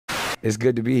It's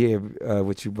good to be here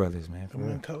with you brothers, man.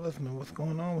 Man, tell us, man, what's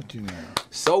going on with you now?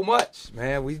 So much,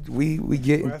 man. We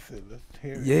get. Let's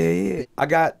hear it. Yeah. I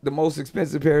got the most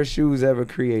expensive pair of shoes ever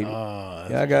created.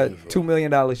 I got $2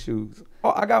 million shoes.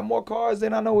 Oh, I got more cars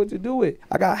than I know what to do with.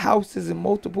 I got houses in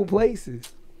multiple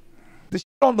places. The shit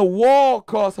on the wall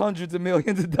costs hundreds of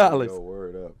millions of dollars. Yo,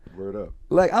 word up.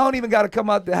 Like, I don't even got to come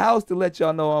out the house to let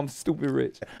y'all know I'm stupid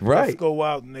rich. Right. Let's go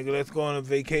out, nigga. Let's go on a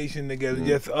vacation together,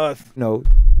 just us. No.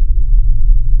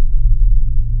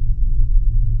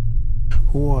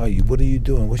 Who are you? What are you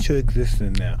doing? What's your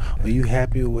existence now? Are you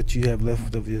happy with what you have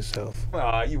left of yourself?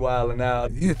 Aw, you wildin'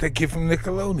 out. You're the kid from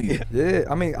Nickelodeon.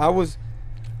 Yeah, I mean, I was...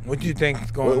 What do you think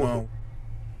is going on?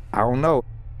 I don't know.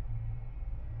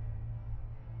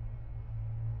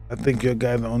 I think your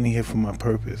guys are only here for my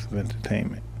purpose of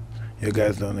entertainment. Your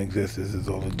guys don't exist. This is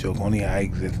all a joke. Only I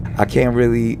exist. I can't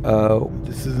really...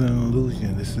 This is an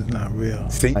illusion. This is not real.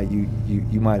 See?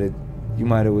 You might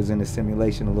have was in a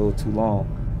simulation a little too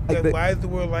long. Why is the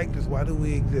world like this? Why do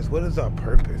we exist? What is our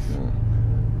purpose?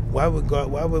 Why would God?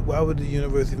 Why would the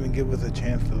universe even give us a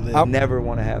chance to live? I never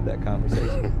want to have that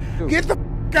conversation. Get the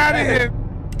f out of here!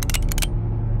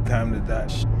 Time to die.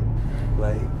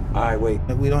 Like, all right, wait.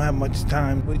 We don't have much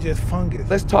time. We're just fungus.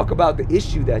 Let's talk about the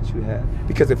issue that you have.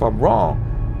 Because if I'm wrong,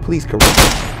 please correct me.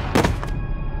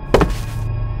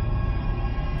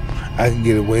 I can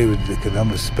get away with it because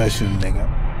I'm a special nigga.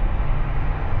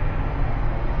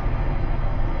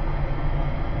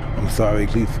 I'm sorry,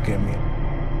 please forgive me.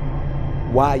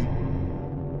 Why?